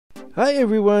Hi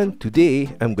everyone,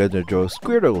 today I'm gonna draw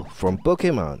Squirtle from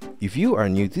Pokemon. If you are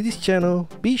new to this channel,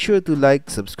 be sure to like,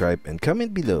 subscribe and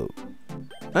comment below.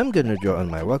 I'm gonna draw on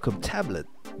my Wacom tablet,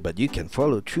 but you can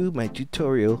follow through my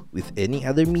tutorial with any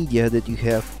other media that you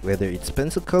have, whether it's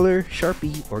pencil color,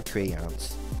 Sharpie or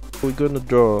crayons. We're gonna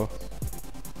draw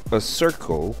a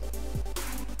circle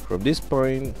from this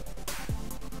point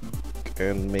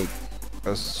and make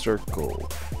a circle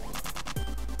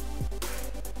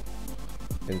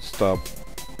and stop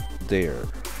there.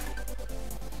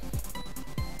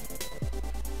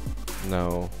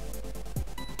 Now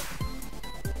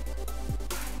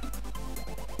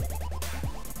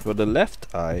for the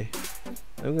left eye,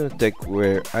 I'm gonna take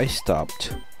where I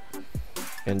stopped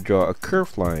and draw a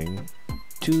curved line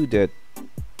to that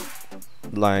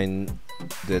line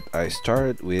that I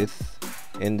started with,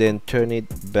 and then turn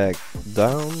it back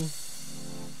down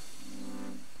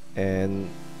and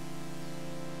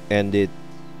end it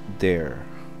there.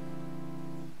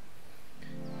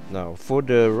 Now for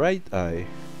the right eye,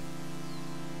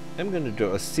 I'm gonna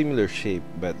draw a similar shape,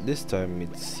 but this time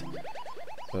it's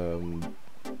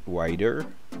wider.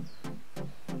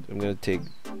 So I'm gonna take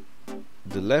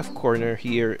the left corner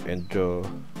here and draw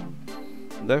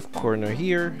left corner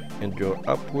here and draw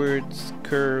upwards,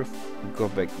 curve, go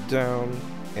back down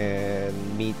and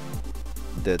meet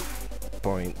that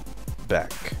point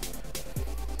back.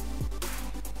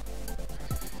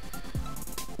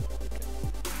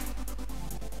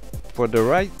 For the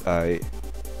right eye,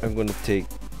 I'm gonna take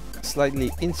slightly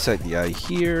inside the eye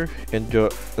here and draw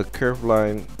a curved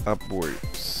line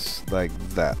upwards like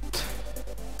that.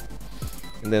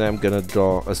 And then I'm gonna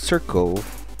draw a circle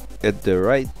at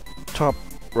the top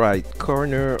right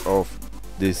corner of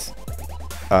this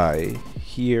eye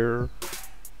here,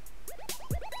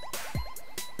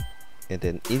 and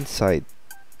then inside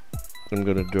I'm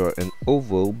gonna draw an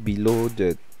oval below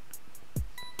that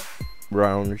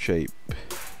round shape,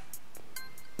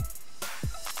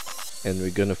 and we're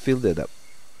gonna fill that up.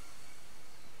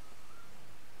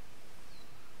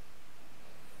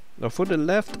 Now for the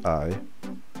left eye,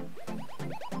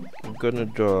 I'm gonna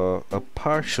draw a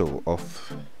partial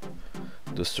of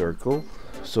the circle.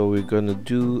 So we're gonna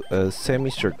do a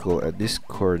semicircle at this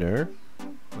corner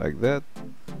like that,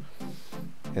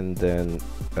 and then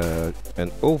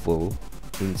an oval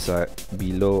inside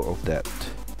below of that,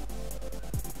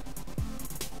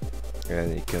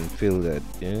 and you can fill that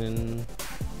in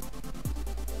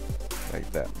like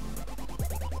that.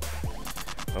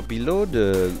 Now below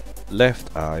the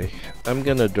left eye, I'm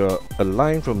gonna draw a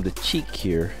line from the cheek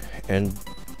here and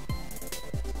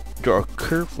draw a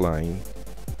curved line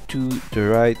to the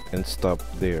right and stop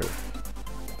there.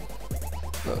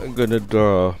 Now I'm gonna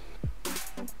draw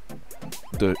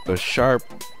a sharp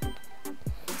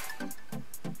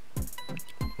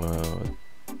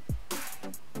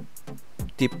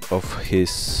tip of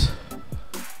his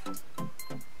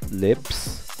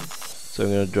lips. So I'm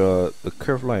gonna draw a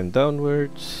curved line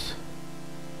downwards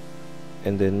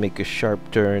and then make a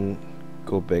sharp turn,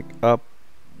 go back up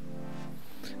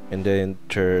and then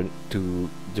turn to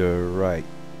the right.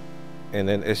 And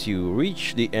then as you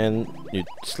reach the end, you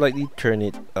slightly turn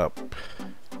it up.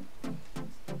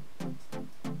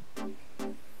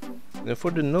 Now for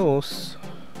the nose,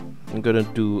 I'm gonna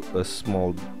do a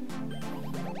small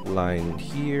line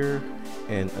here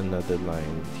and another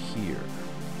line here.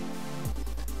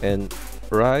 And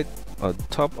right on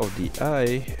top of the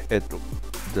eye, at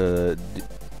the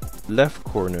left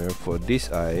corner for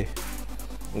this eye,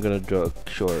 I'm gonna draw a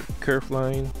short curved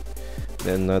line,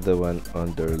 then another one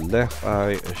on the left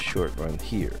eye, a short one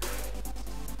here.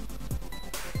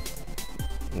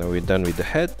 Now we're done with the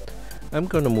head. I'm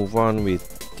gonna move on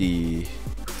with the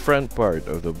front part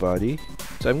of the body.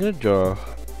 So I'm gonna draw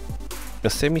a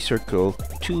semicircle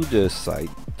to the side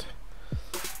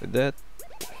like that,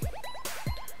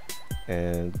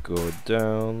 and go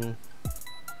down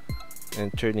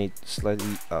and turn it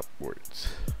slightly upwards.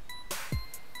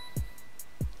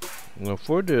 Now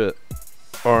for the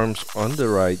arms on the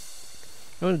right,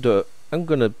 I'm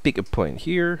gonna pick a point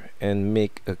here and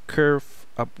make a curve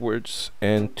upwards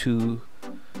and to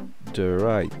the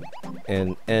right,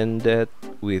 and end that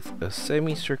with a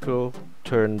semicircle,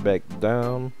 turn back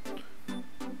down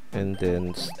and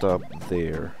then stop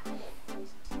there.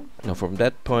 Now from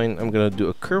that point, I'm gonna do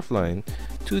a curved line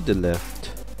to the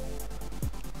left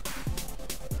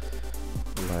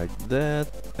like that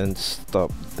and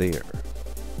stop there.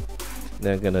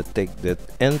 Then I'm gonna take that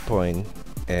end point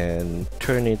and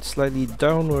turn it slightly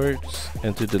downwards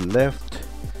and to the left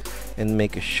and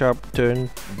make a sharp turn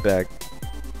back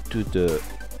to the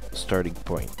starting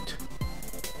point.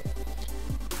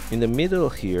 In the middle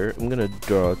here, I'm gonna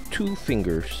draw two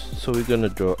fingers. So we're gonna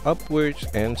draw upwards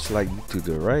and slightly to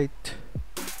the right,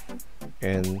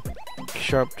 and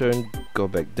sharp turn, go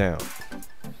back down.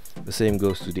 The same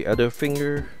goes to the other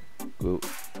finger, go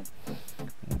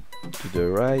to the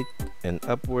right and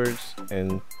upwards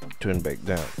and turn back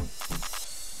down.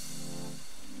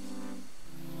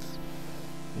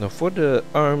 Now for the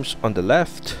arms on the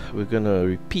left, we're gonna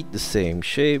repeat the same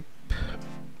shape.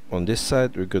 On this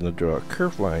side, we're gonna draw a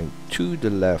curved line to the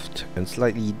left and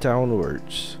slightly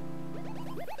downwards.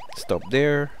 Stop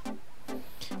there,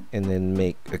 and then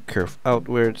make a curve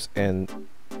outwards and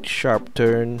sharp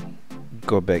turn,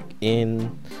 go back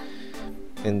in,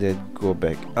 and then go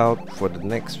back out for the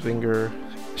next finger,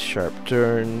 sharp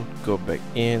turn, go back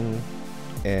in,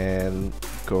 and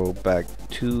go back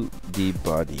to the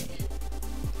body.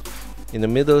 In the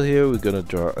middle here, we're gonna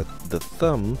draw the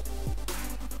thumb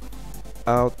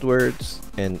outwards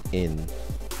and in.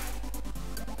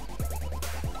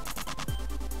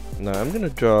 Now I'm gonna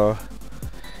draw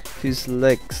his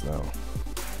legs now.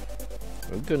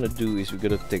 What we're gonna do is we're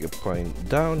gonna take a point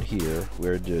down here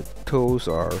where the toes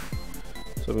are.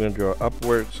 So we're gonna draw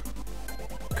upwards,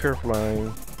 curve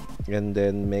line, and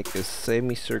then make a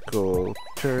semicircle,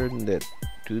 turn that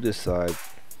to the side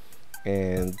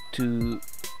and to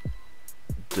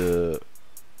the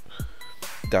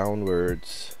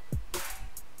downwards,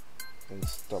 and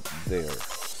stop there.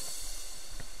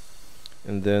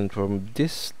 And then from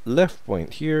this left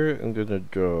point here, I'm gonna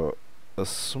draw a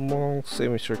small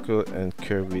semicircle and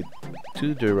curve it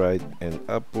to the right and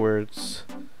upwards,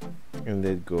 and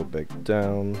then go back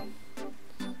down,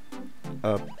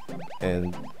 up,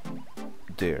 and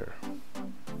there.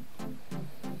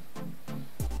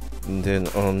 And then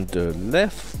on the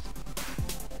left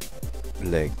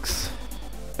legs,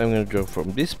 I'm gonna draw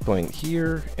from this point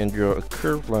here and draw a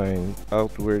curved line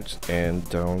outwards and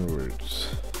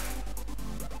downwards.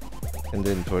 And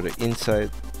then for the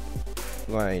inside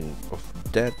line of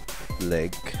that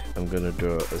leg, I'm gonna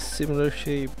draw a similar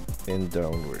shape and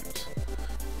downwards.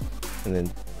 And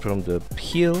then from the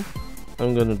heel,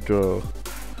 I'm gonna draw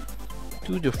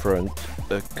to the front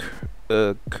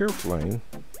a curved line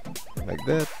like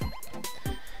that,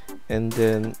 and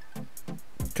then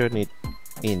turn it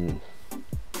in.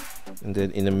 And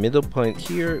then in the middle point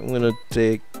here, I'm gonna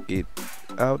take it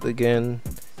out again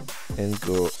and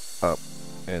go up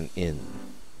and in.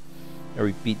 I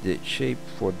repeat that shape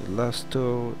for the last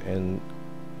toe and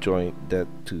join that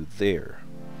to there.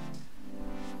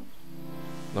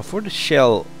 Now for the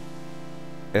shell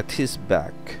at his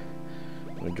back,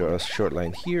 I'm gonna draw a short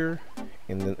line here,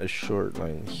 and then a short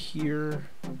line here,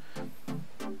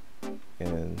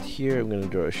 and here I'm gonna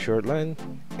draw a short line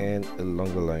and a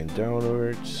longer line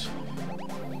downwards.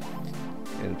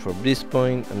 And from this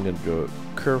point, I'm gonna draw a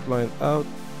curved line out,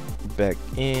 back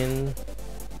in,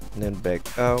 and then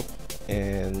back out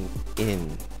and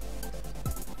in.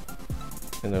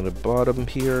 And on the bottom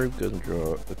here, I'm gonna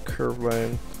draw a curved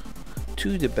line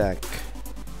to the back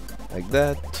like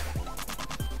that.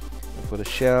 And for the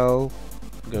shell,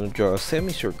 I'm gonna draw a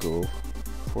semicircle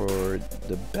for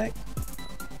the back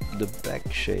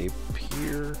shape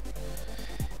here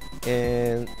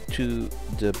and to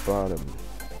the bottom.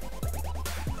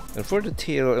 And for the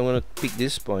tail, I'm gonna pick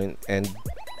this point and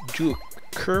do a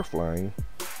curved line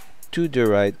to the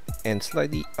right and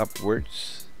slightly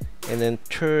upwards, and then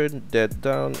turn that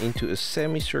down into a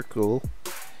semicircle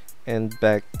and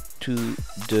back to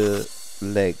the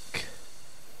leg.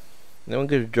 Now I'm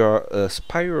going to draw a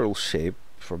spiral shape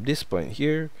from this point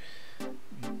here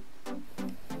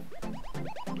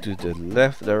to the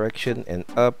left direction and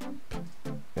up,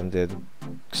 and then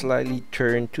slightly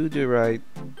turn to the right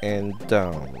and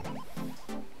down.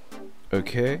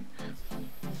 Okay,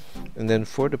 and then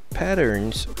for the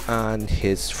patterns on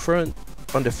his front,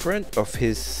 on the front of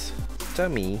his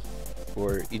tummy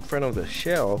or in front of the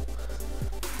shell,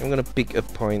 I'm gonna pick a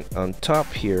point on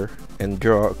top here and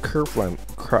draw a curved line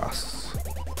across.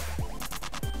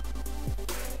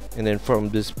 And then from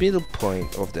this middle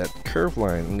point of that curved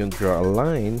line, I'm gonna draw a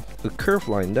line, a curved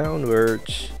line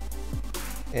downwards,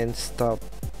 and stop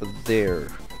there.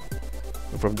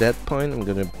 And from that point, I'm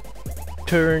gonna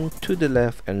turn to the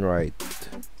left and right,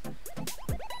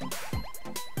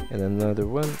 and another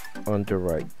one on the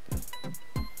right.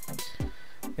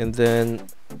 And then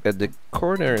at the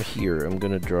corner here, I'm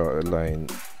gonna draw a line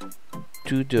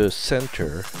to the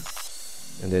center,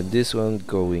 and then this one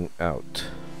going out.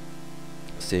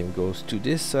 Same goes to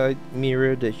this side,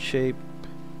 mirror the shape.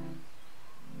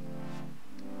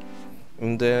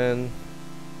 And then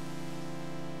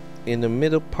in the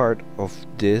middle part of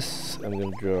this, I'm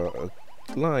gonna draw a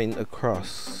line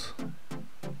across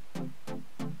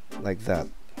like that.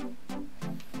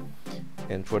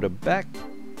 And for the back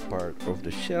part of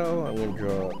the shell, I'm going to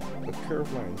draw a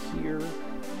curved line here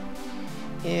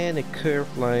and a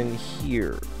curved line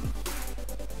here.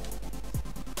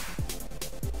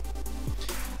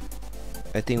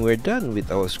 I think we're done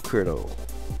with our Squirtle.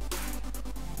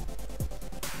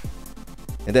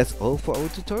 And that's all for our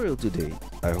tutorial today.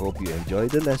 I hope you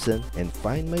enjoyed the lesson and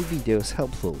find my videos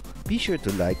helpful. Be sure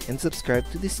to like and subscribe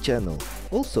to this channel.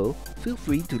 Also, feel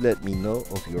free to let me know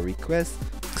of your requests,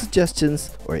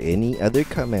 suggestions, or any other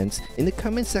comments in the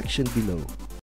comment section below.